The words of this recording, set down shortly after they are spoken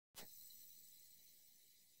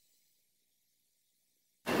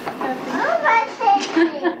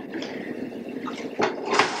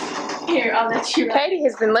I'll let you. Katie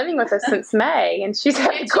has been living with us since May, and she's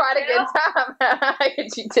having quite a good time. How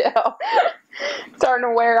could you tell? Starting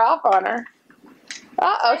to wear off on her.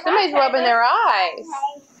 Uh-oh, somebody's rubbing their eyes.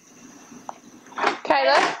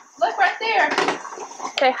 Caleb? Look right there.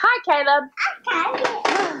 Say hi, Caleb.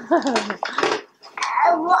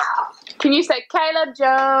 Can you say Caleb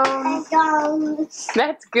Jones?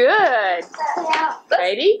 That's good.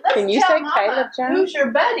 Katie, can you say Caleb Jones? Who's your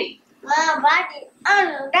buddy?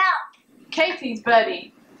 Katie's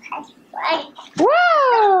buddy.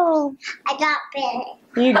 Whoa! I got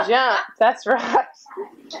bit. You jumped. That's right.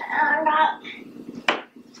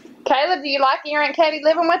 Caleb, do you like your Aunt Katie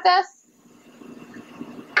living with us?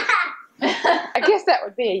 I guess that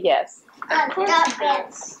would be a yes. Of course he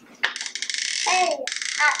does.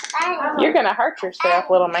 You're going to hurt yourself,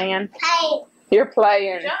 little man. Hey. You're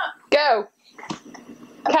playing. Jump. Go.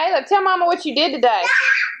 Caleb, tell Mama what you did today.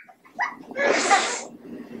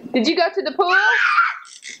 Did you go to the pool?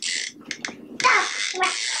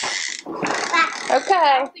 Okay.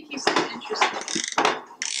 I don't think he's so interested.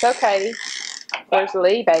 Go, Katie. Where's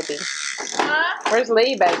Lee, baby? Huh? Where's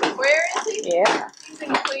Lee, baby? Where is he? Yeah. He's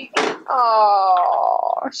in Cleveland.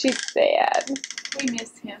 Oh, she's sad. We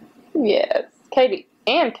miss him. Yes. Katie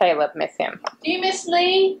and Caleb miss him. Do you miss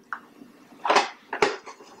Lee?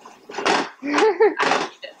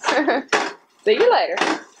 See you later.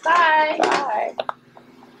 Bye. Bye.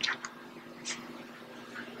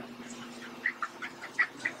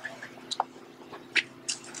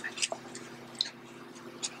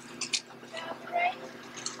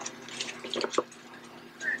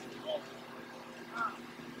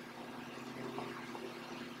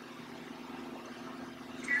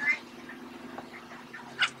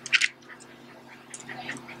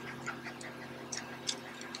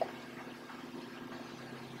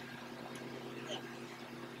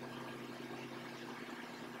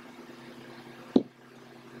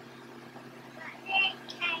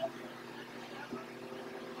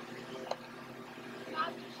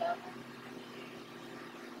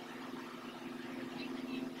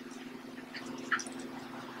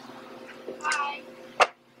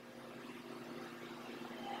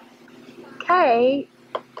 Kate.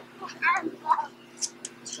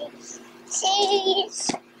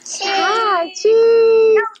 Cheese. Hi,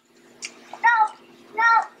 cheese. No,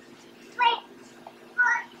 wait.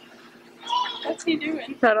 What's he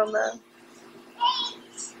doing? I don't know.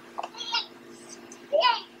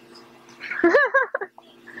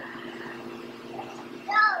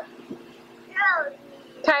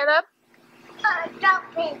 Caleb?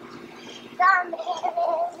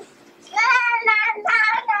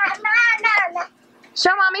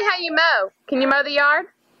 Show Mommy how you mow. Can you mow the yard?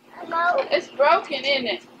 It's broken, isn't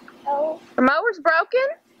it? The mower's broken?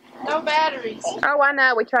 No batteries. Oh, I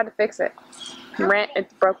know. We tried to fix it.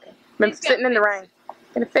 It's broken. Been He's sitting in the gonna rain.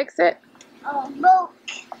 Gonna fix it?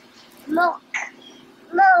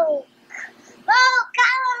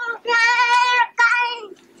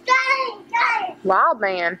 Wild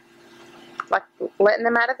man. Like letting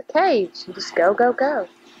them out of the cage. You just go, go, go.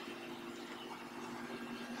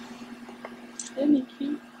 Isn't he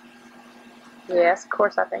cute? Yes, of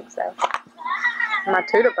course I think so. My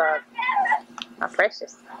Tudor bug. My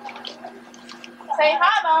precious. Say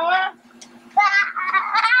hi, Mama.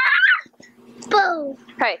 Boo.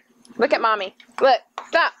 Hey, look at Mommy. Look,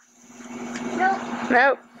 stop.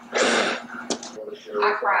 Nope.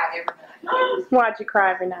 I cried every night Why'd you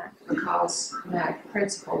cry every night? because my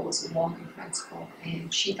principal was a walking principal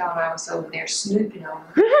and she thought I was over there snooping on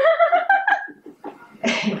her.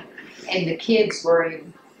 And the kids were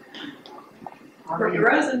in.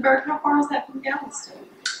 Rosenberg, how far is that from Galveston?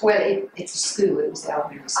 Well, it's a school. It was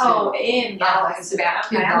elementary school. Oh, in It Galveston. was about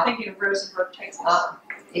 2 Okay, I'm blocks. thinking of Rosenberg, Texas.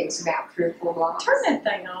 It was about 3 or 4 blocks. Turn that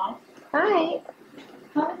thing off. Hi.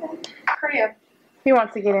 Crib. He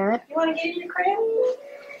wants to get in it. You want to get in your crib?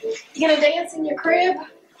 You gonna dance in your crib?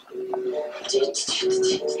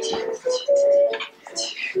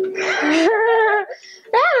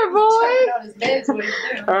 Atta boy. Jumping on his bed is what he's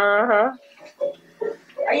doing. Uh-huh.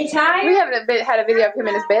 Are you We tired? haven't had a video of him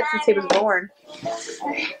in his bed since he was born.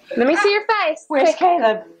 Let me see your face. Where's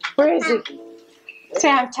Caleb? Where is he? Say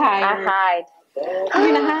I'm I tired. hide. You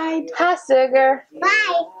gonna hide? Hi, sugar.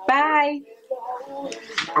 Bye. Bye.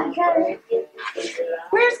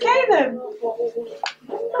 Where's Caleb?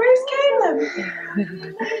 Where's Caleb?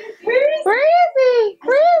 Where is Where is he?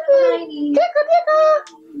 Where is he? Tickle, tickle.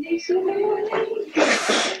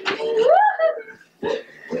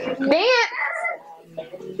 Dance.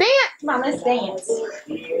 Dance. Come on, let's dance.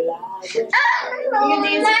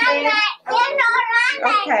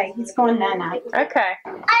 Okay, he's going night night. Okay.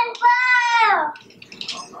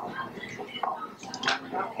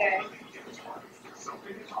 Okay.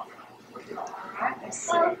 Alright, let's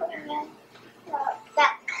see.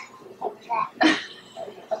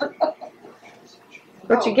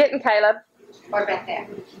 What you getting, Caleb? What about that?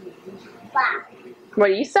 What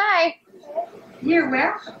do you say? You're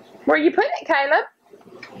welcome. Where you putting it, Caleb?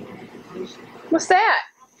 What's that?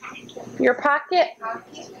 Your pocket?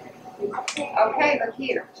 Okay, look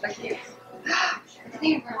here. Look here.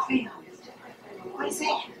 There, I found it. What is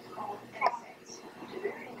that?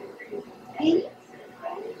 Penny?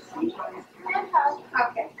 Okay.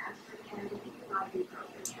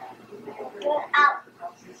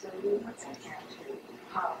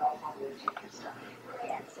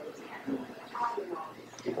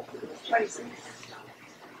 What is this?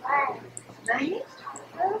 Name?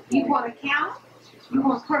 You want to count? You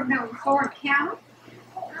want to put them on the floor and count?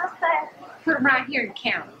 Put them right here and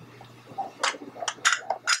count them.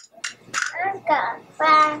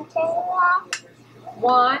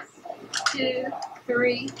 One, two,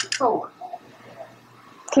 three, four.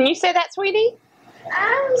 Can you say that, sweetie?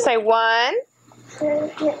 Say 1.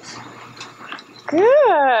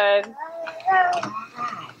 Good. Alright,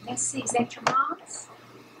 let's see. Is that your mom's?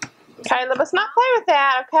 Caleb, let's not play with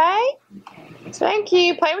that, okay? Okay. Thank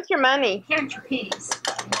you. Play with your money. Count your pennies.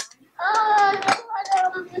 I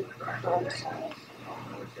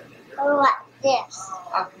want this.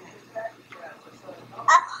 Okay.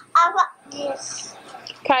 I want this.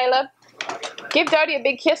 Caleb, give Dodie a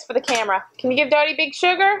big kiss for the camera. Can you give Dodie big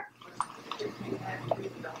sugar?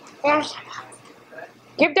 There's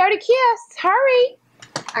Give Dodie a kiss. Hurry.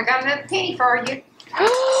 I got another penny for you.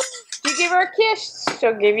 You give her a kiss,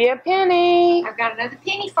 she'll give you a penny. I've got another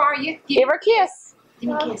penny for you. Give her a kiss. Give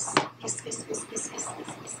me a kiss. Kiss, kiss, kiss, kiss, kiss,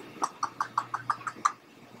 kiss, kiss.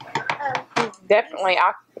 He's definitely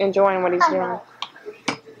enjoying what he's doing.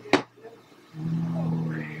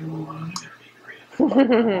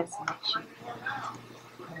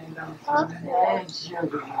 I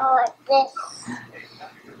want this.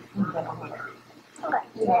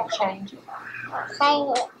 You gonna change it? Hang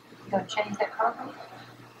it. You gonna change that color?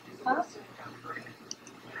 Huh?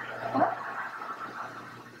 Huh?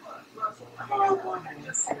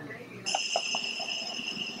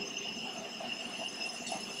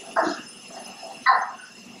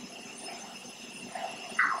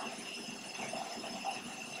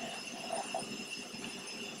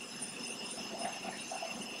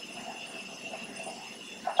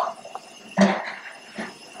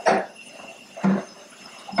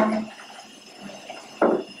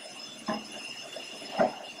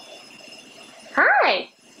 Hi.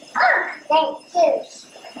 Thank you.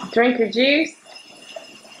 Drink your juice.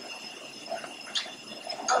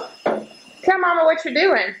 Tell Mama what you're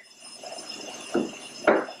doing.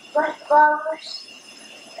 What bubbles?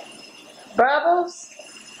 Bubbles.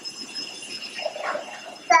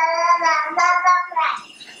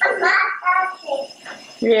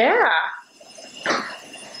 Yeah.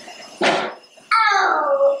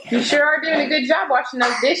 Oh. You sure are doing a good job washing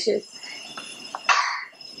those dishes.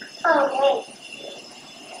 Oh, wait.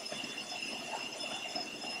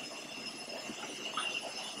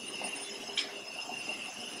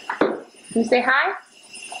 Can you say hi?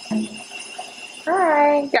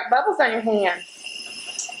 Hi. Got bubbles on your hands.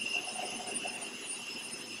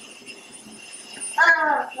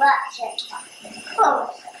 Oh, watch it.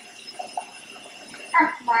 Oh.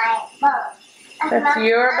 That's my bubble. That's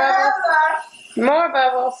your bubbles? More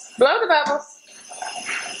bubbles. Blow the bubbles.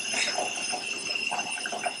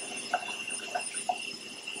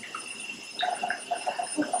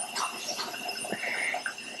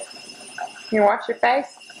 You wash your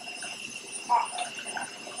face?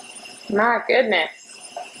 My goodness.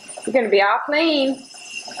 You're going to be all clean.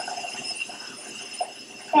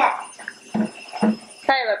 Yeah.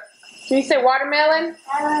 Caleb, can you say watermelon?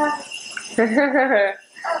 Oh, yeah.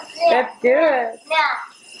 That's good. Yeah.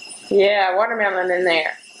 Yeah, watermelon in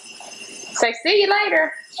there. Say, see you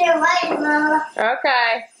later. See you later, Mama.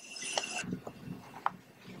 Okay.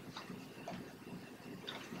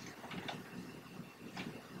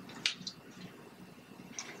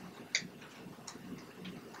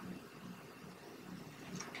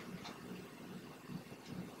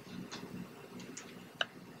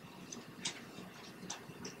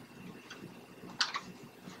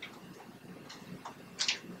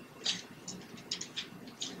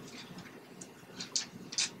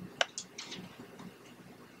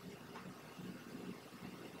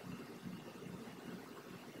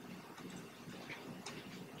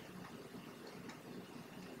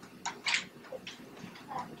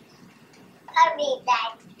 I mean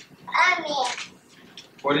that. I mean,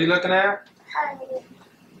 What are you looking at? I mean,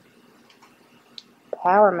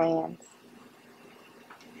 Power Man.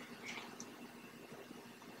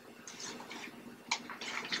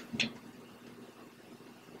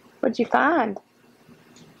 What'd you find?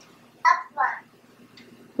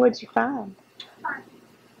 What'd you find?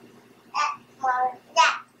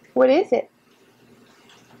 What is it?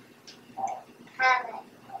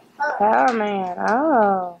 Power Man.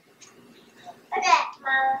 Oh.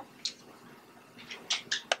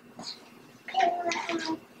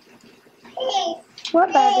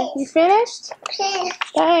 What, baby? You finished?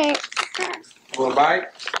 Thanks. Want a bite?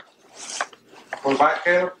 Want a bite,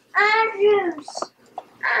 Caleb?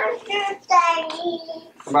 Daddy.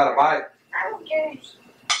 How about a bite?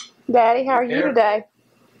 Daddy, how are you Here. today?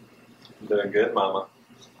 Doing good, Mama.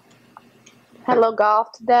 Had a little golf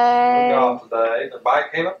We're today. golf today. A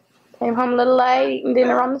bite, Caleb? Came home a little late, eating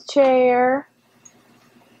dinner on the chair.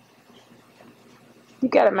 You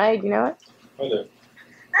got it made, you know it? I do.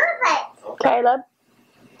 Caleb,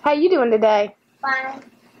 how you doing today? Fine.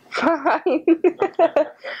 Fine.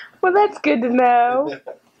 Well, that's good to know.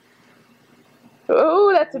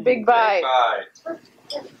 Oh, that's a big bite. Bite.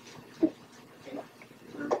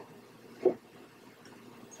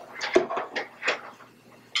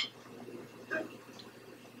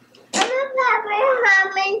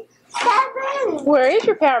 Where is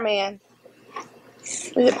your Power Man?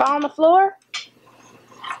 Is it fall on the floor?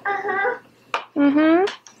 Mm-hmm.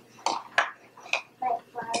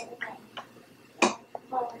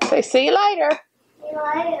 Say, see you later,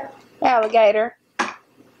 alligator. How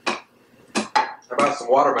about some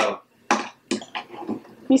watermelon?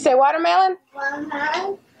 You say watermelon?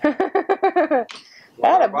 That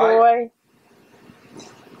a boy.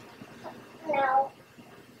 No.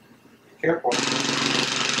 Careful.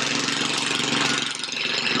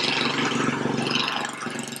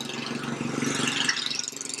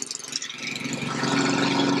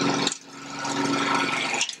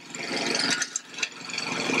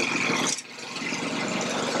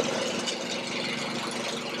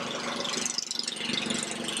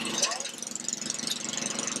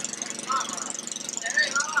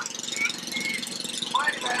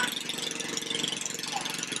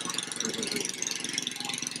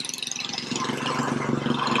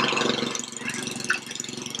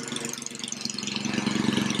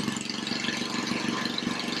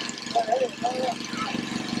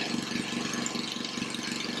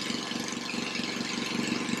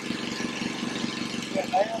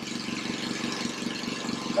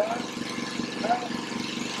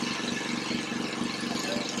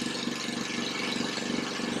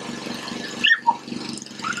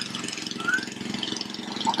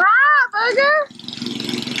 Hi, Booger.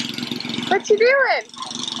 What you doing?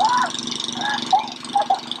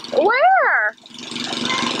 Where?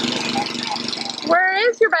 Where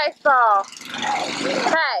is your baseball?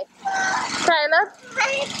 Hey, Caleb.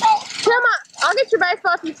 Tell Mom. I'll get your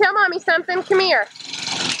baseball if you tell Mommy something. Come here.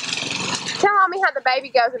 Tell Mommy how the baby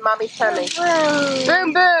goes in Mommy's tummy.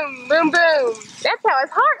 Boom, boom, boom, boom. That's how his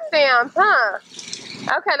heart sounds, huh?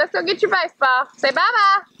 Okay, let's go get your baseball. Say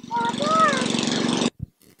bye-bye.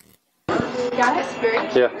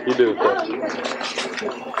 Yeah, you do it.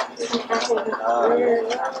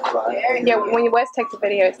 Yeah, when Wes takes a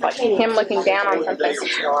video, it's like him looking down on something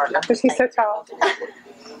because he's so tall.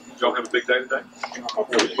 Y'all have a big day today?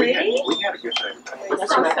 We had a good day.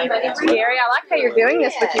 Gary, I like how you're doing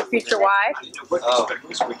this with your future wife. Oh.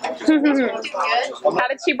 How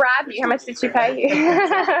did she bribe you? How much did she pay you?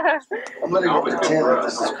 I'm letting her pretend that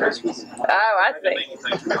this is Christmas. Oh, I see.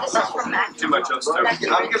 Too much other stuff. I'm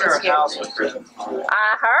giving her a house with Christmas.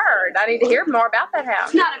 I heard. I need to hear more about that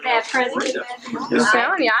house. Not a bad present. I'm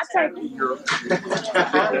telling you, I'd take it.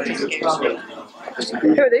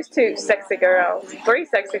 Who are these two sexy girls? Three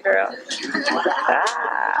sexy girls.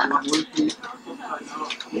 Ah.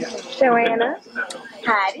 Joanna.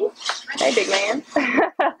 Heidi. Hey, big man.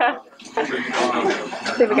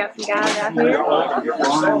 See, we got some guys out here.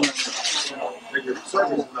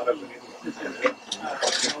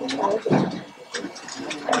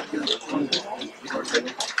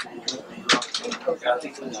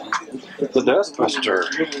 The Dustbuster.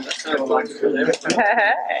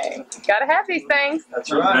 Hey, gotta have these things.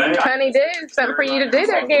 That's right. Honey, do something for you to do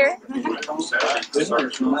there, Gary.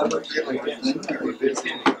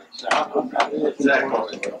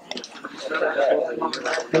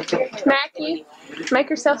 Mackie, make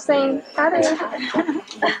yourself sing. Hi there.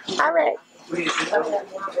 Hi, Rex.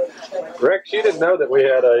 Rex, you didn't know that we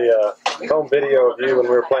had a home video of you when we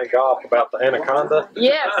were playing golf about the anaconda?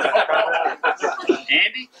 Yes.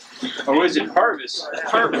 Andy? Or was it Purvis?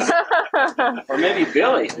 Purvis. Or maybe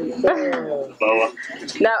Billy. Boa.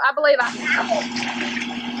 No, I believe I.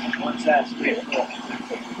 One size fits all.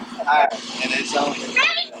 And it's only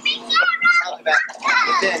about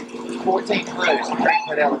within 14 foot, 3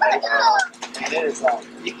 foot elevation. And it is like,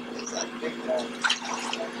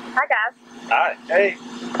 Hi, guys. Hi. Hey.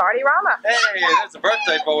 Party Rama. Hey, there's a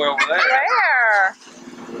birthday boy over there.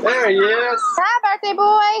 Where? There he is. Hi, birthday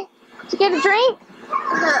boy. Did you get a drink?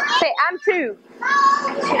 Say, I'm 2.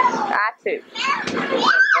 I 2.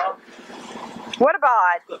 What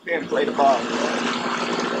about? Up here and play the ball.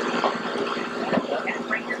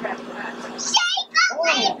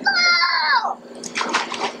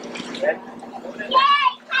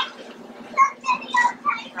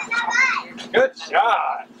 Good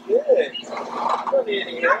shot. Good. Good in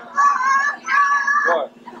here.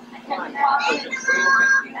 What?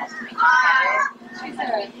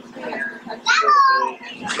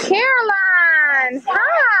 Caroline. Hi.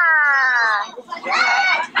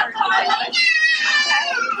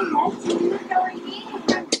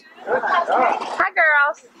 Hi,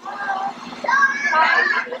 girls.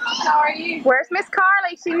 How are you? Where's Miss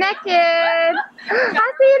Carly? She naked.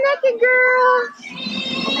 I see you naked, girl.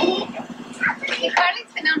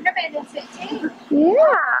 Carly's been on her bed since 16.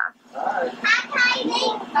 Yeah.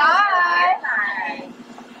 Hi.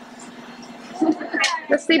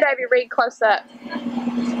 Let's see baby read close up.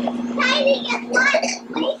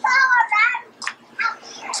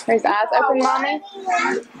 His eyes open, mommy.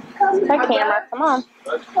 Hey, camera, come on.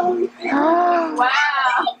 Wow.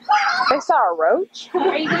 They saw a roach?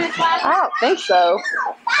 Are you going to try? I don't think so.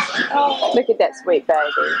 Look at that sweet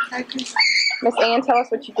baby. Miss Ann, tell us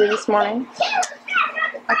what you did this morning.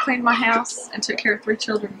 I cleaned my house and took care of 3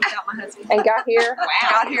 children without my husband. And got here.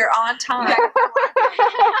 Got here on time.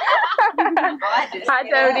 Hi,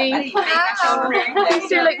 Dodie. You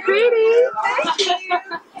sure look pretty.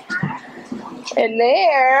 And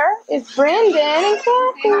there is Brendan and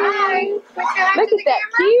Kathy. Look at that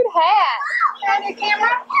cute hat.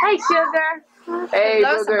 Hey, sugar. Hey,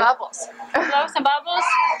 Blow some sugar. bubbles. Blow some bubbles.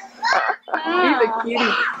 He's a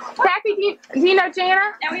cutie. Kathy, do you know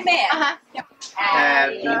Jana? And we met.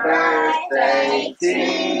 Happy birthday to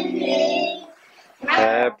you.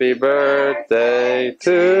 Happy birthday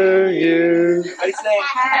to you.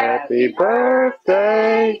 Happy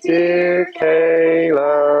birthday, dear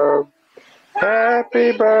Caleb.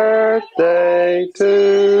 Happy birthday to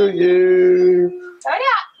you.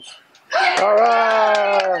 All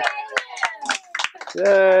right. Yay.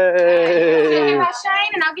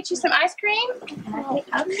 Shane, and I'll get you some ice cream.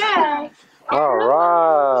 Okay. All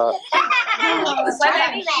right. Well,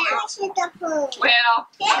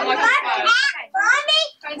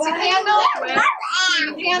 fancy candle.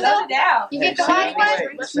 Candle. You get the white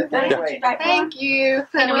one. Thank you.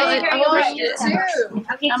 And I will eat it too.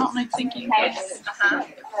 I don't need thinking.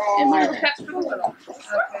 And little cups for the little.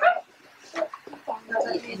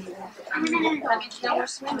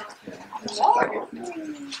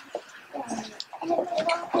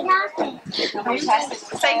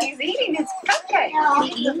 Say he's eating his cupcake.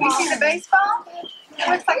 You see the baseball? It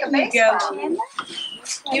looks like a baseball.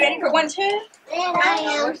 You ready for 1, 2?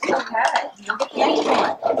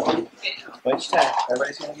 What's time?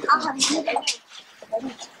 Everybody's gonna get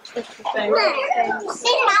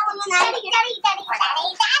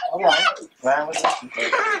All right. Ryan, what's that?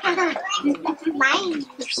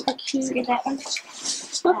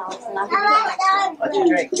 What's your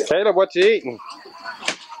drink? Caleb, what you eating?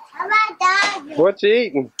 What you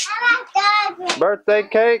eating? Birthday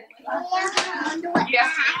cake?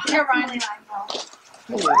 You're right.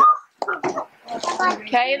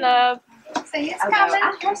 Caleb. Say it's coming.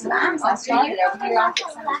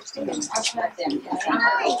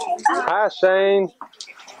 Hi, Shane.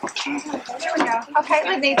 Okay,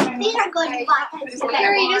 we need some. These are good.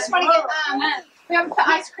 Here, you just want to get, we have the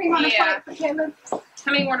ice cream on the plate for Caleb.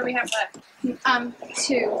 How many more do we have left?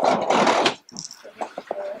 2.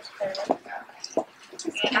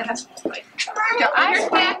 Ice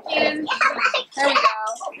napkin. There we go.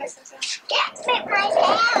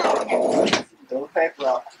 Throw the paper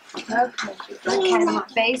off.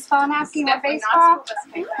 Baseball napkin. What baseball?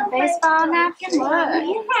 Baseball napkin. Look.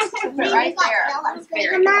 Right there.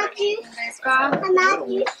 Baseball.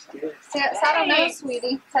 So I don't know,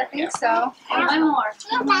 sweetie. I think so. One more.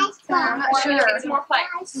 I'm not sure. More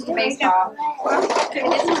plates. Baseball.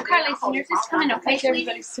 Carly, so you're just coming to face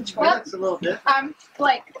everybody's Well, Looks a little different.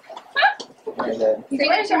 Blake.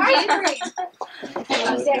 Where's your ice cream? I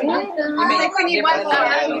think we need one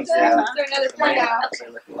more. Is there another plate out?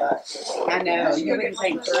 I know. You wouldn't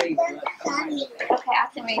take 3. Okay, I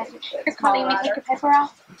can make it. Carly, let me take your paper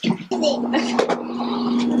off.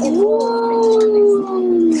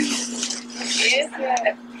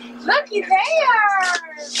 Looky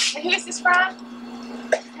there. Who's this from?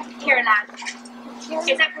 Caroline.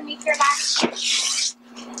 Is that for me, Caroline?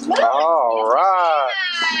 All right.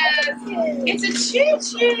 It's a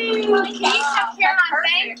choo-choo. Caroline,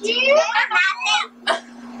 thank you.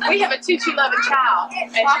 We have a choo-choo loving child,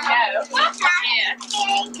 as you know. Yeah.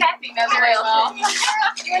 Kathy knows very well.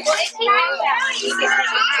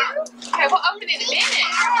 Okay, we'll open it in a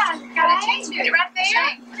minute. Got a choo-choo. Put it right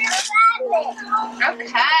there.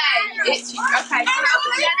 Okay. It's okay.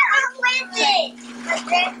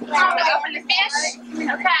 You want to open the fish?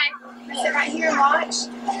 Okay. Sit right here and watch.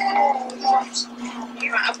 You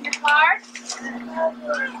want to open your card?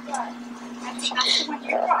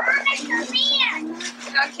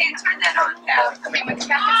 I can't turn that on now. I mean, when the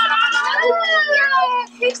cat can sit on my lap.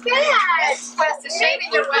 Who's that? What's the shade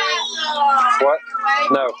in your way? What?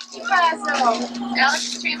 No.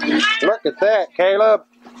 Alex, Look at that, Caleb.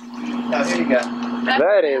 Oh, here you go.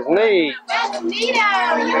 That is neat. that's neato.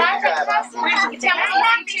 You like that? Tell me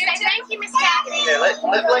thank you, Miss Kathy. Here, let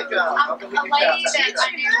Blake go. A lady that I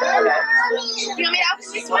knew. You want me to open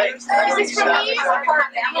this one? Is this from me?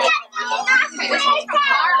 Okay, this one's from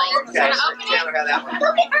Carly. You want to open it? Chandler had that one.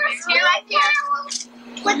 It's here, right here.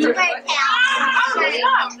 What's the bird now?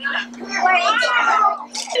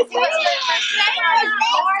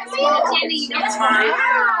 It's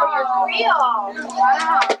real.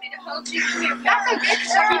 Wow. That's a good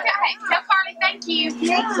show. Hey, tell Carly thank you. Hey,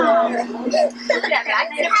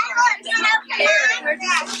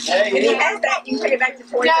 He has that. You can put it back to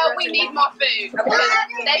 40. No, we need more food. Because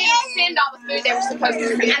they didn't send all the food they were supposed to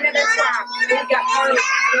send. I know that's right. We've got Carly.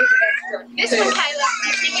 This one, Caleb,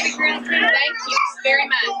 you can get a grilled food. Thank you very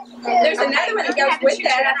much. There's another one that goes with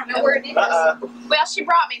that. I don't know where it is. Well, she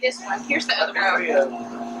brought me this one. Here's the other one.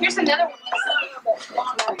 Here's another one.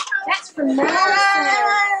 That's from Madison.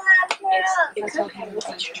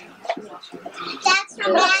 That's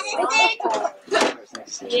from Madison.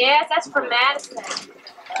 Yes, that's from Madison.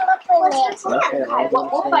 Okay,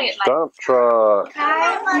 We'll play it like. Dump truck.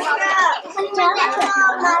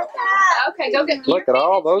 Okay, go get. Look at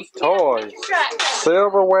all those toys.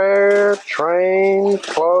 Silverware, trains,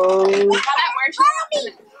 clothes. How that works?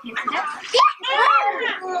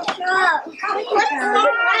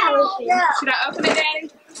 Should I open it, Daddy?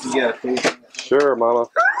 You got a food. Sure, Mama.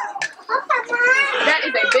 That is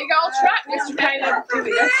a big old truck, Mr. Caleb.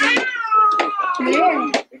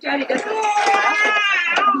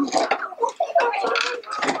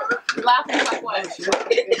 Laughing like what?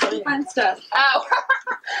 Fun stuff. Oh,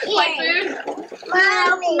 like food? Maybe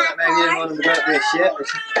you didn't want him to go up this shit.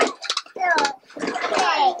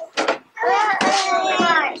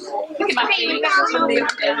 Look at my feet.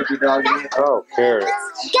 Oh, carrots.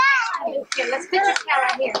 Here, let's put your cow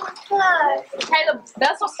right here. Caleb,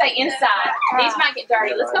 those will stay inside. These might get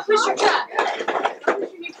dirty. Let's go push your truck. Go push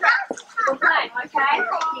your new truck. We'll play, okay?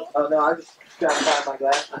 Oh, no, I just got to find my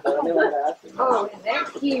glass. I don't know what that is. Oh, thank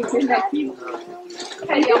you. Thank you.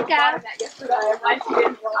 Hey, y'all got that yesterday. I'm glad you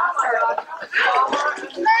didn't.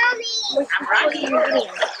 I'm right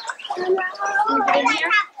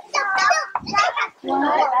here.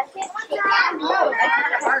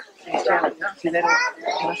 See that? You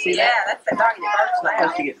want to see Yeah, that? that's the doggy that It's not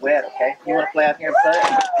supposed to get wet, okay? You want to play out here and play?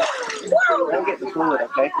 Don't get in the fluid,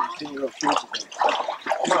 okay? Because it's too many little creatures in it.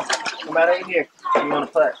 Come on, come out over here. You want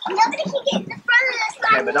to play? Nobody can get in the front of this.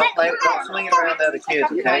 Okay, but don't swing it around the other kids,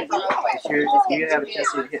 okay? Make sure you have a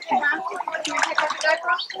chance to hit people.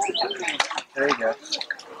 There you go.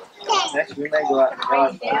 Next, we may go out in the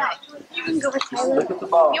garden. You can go with Just look at the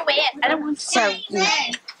ball. You're wet. I don't want to. So. Okay,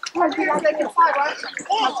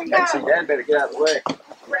 so Dad better get out of the way.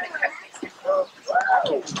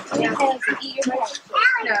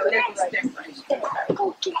 No, they're just different.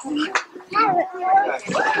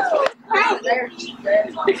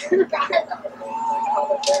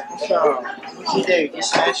 So, what'd you do? You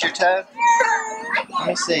smash your toe? Let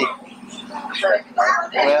me see.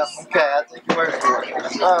 Well, okay, I think you're working for it.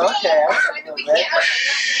 Oh, okay. I know that.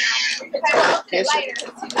 Kiss it.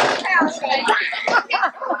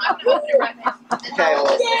 Okay,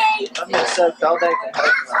 well, I've been soaked all day from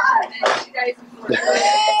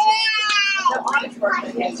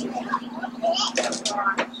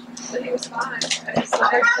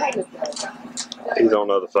He's on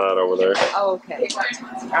the other side over there. Oh, okay.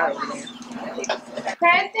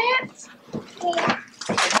 Presents?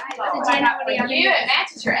 You, it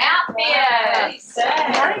matches your outfit.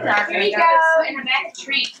 Here you go, and a bag of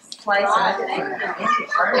treats. Yes.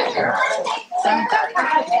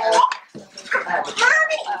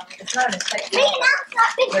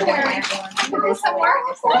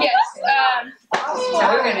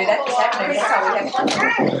 We're going to do that this afternoon.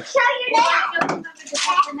 That's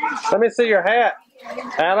all we have. Let me see your hat.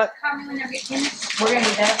 Alec, We're gonna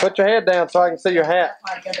do that. put your head down so I can see your hat.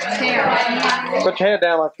 Put your head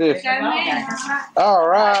down like this. All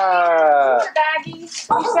right.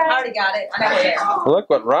 Already got it. I got it there. Look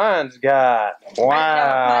what Ryan's got.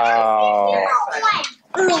 Wow.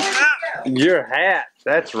 Your hat.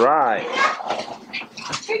 That's right.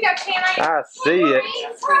 Here you go, Tammy. I see it.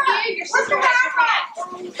 It's for you. Your sister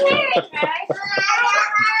has your hat.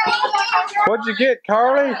 What'd you get,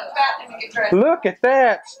 Carly? Look at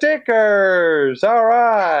that. Stickers. All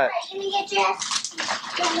right.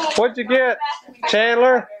 What'd you get,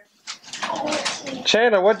 Chandler?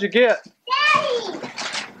 Chandler, what'd you get?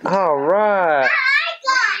 All right.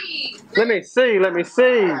 Let me see. Let me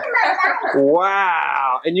see.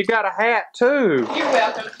 Wow. And you got a hat, too. You're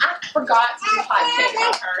welcome. I forgot to do hot tea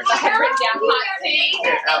on hers. I had written down hot tea.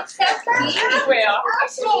 It's so cute. Well, I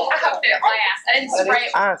hope that it lasts. I didn't spray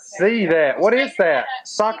it. I see that. What is that?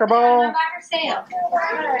 Soccer ball?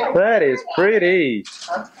 That is pretty.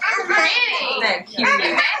 Pretty. Cute.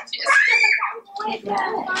 It matches. It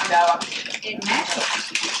does. It matches.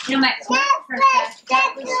 No matter what that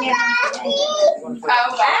we have today. Oh,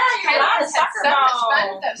 wow. a soccer So much ball. fun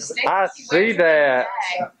with those stickers. I You see wear that.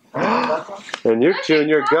 And you're chewing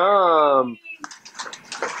your gum.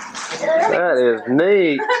 That is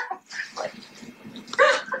neat.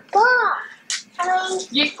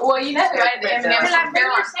 Well, you know who I had the M&M's from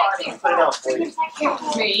Maryland's party? Put it on, please.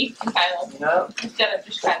 Me and Caleb. No, Instead of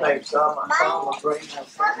just Caleb. maybe some. I bring them.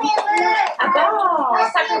 A ball.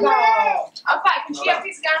 Soccer ball. Okay, can she have a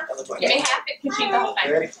piece of gum? Give me half it. Can she eat the whole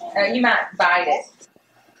thing? Ready? You might bite it.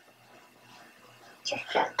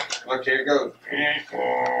 Look, here it goes.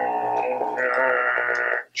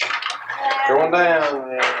 Going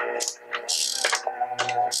down.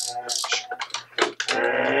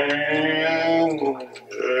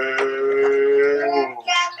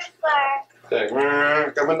 Okay,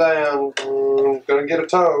 coming down. Gonna get a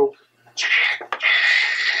toe.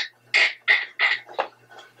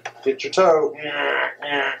 Get your toe.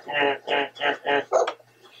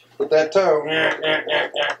 With that toe.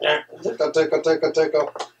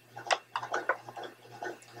 Tickle.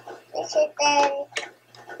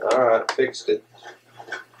 Alright, fixed it.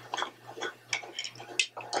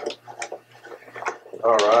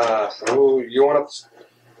 Alright. Oh, you want to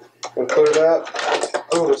put it out?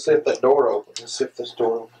 Oh, let's see if that door opens. Let's see if this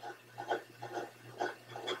door opens.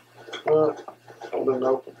 It doesn't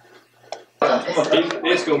open.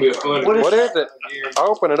 It's gonna be a fun. What is it?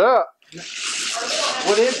 Open it up.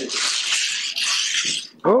 What is it?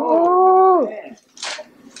 Oh,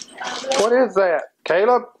 what is that?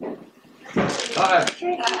 Caleb?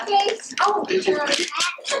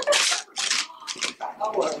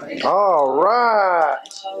 All right.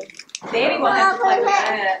 Danny will have to play with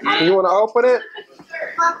that. You want to open it?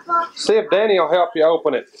 See if Danny will help you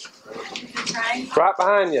open it. Right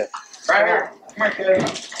behind you. Right here. Come here,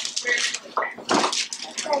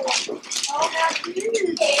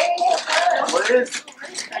 Kay. What is it?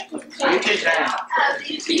 You get down. Oh,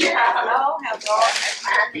 how dark.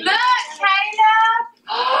 Look, Caleb.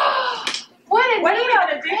 What are you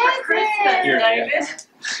gonna do for Christmas, David?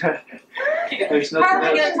 There's How are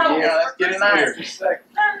we nothing gonna else. tell Yeah, let's get it nice. Just a second.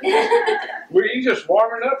 Were you just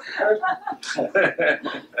warming up?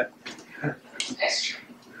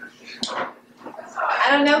 I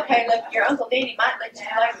don't know, Caleb. Your Uncle Danny might let you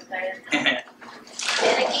play with that.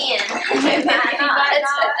 And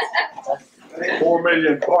again. 4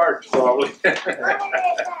 million parts, probably.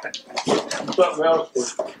 Something else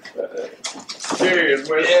was serious.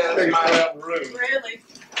 Where's Yeah, the that's out in the room? Really?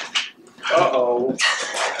 Uh-oh.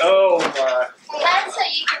 Oh, my. That's so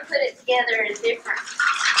you can put it together in different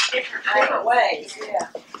Different ways, yeah.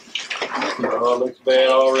 Oh, it looks bad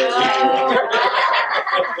already.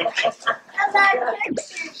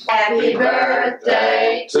 Happy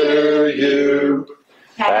birthday To you.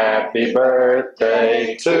 Happy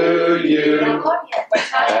birthday to you.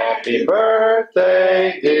 Happy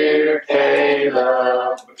birthday, dear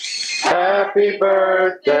Caleb. Happy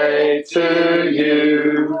birthday to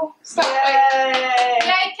you. Stop.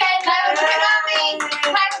 Yay, Caleb. Look at mommy.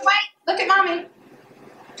 Caleb, wait. Look at mommy.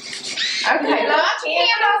 Okay, look.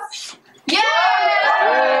 Candles. Yay!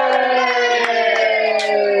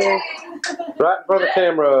 Yay! Right in front of the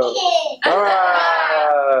camera. All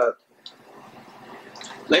right.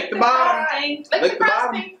 Lick the bottom. Lick Lick the the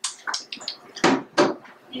bottom.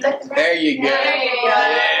 frosting. There you go. There you go.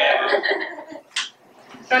 Yeah.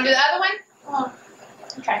 Want to do the other one?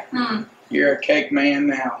 Okay. You're a cake man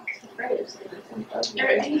now. Oh,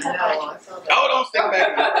 don't stick back.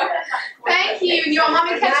 Thank you. You want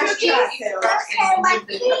mommy to cut Nice cookies? try, Sarah. Okay,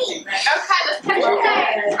 let's cut your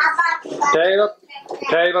cake. Caleb,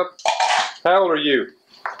 Caleb, how old are you?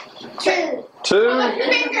 2. 2? Hold up your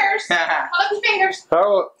fingers. Hold up your fingers.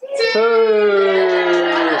 How 2?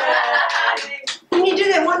 Can you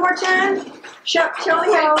do that one more time? Show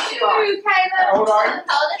me how old you are. 2, Caleb. How old are you?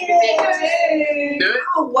 Hold up your fingers. Do it.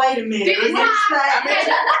 Oh, wait a minute. Do it.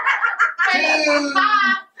 Two.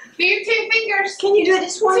 Do your 2 fingers. Can you do it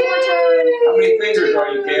just one more time? How many fingers are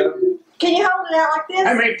you, Caleb? Can you hold it out like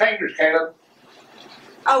How this? many fingers, Caleb?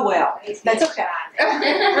 Oh, well. That's okay.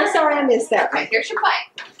 I'm sorry I missed that one. Here's your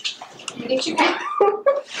plate. You get your cake.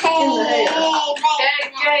 Hey,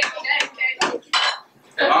 Cake, cake, cake, cake.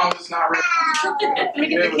 As long as it's not red. Let me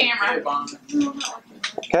get the camera.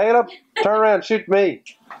 Caleb, turn around and shoot me.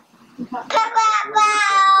 Bow.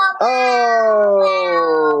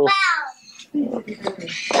 Oh! Bow.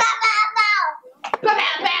 Bow,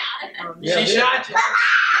 bow. She shot you.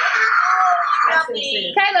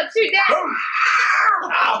 Caleb, shoot down.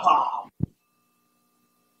 Ow.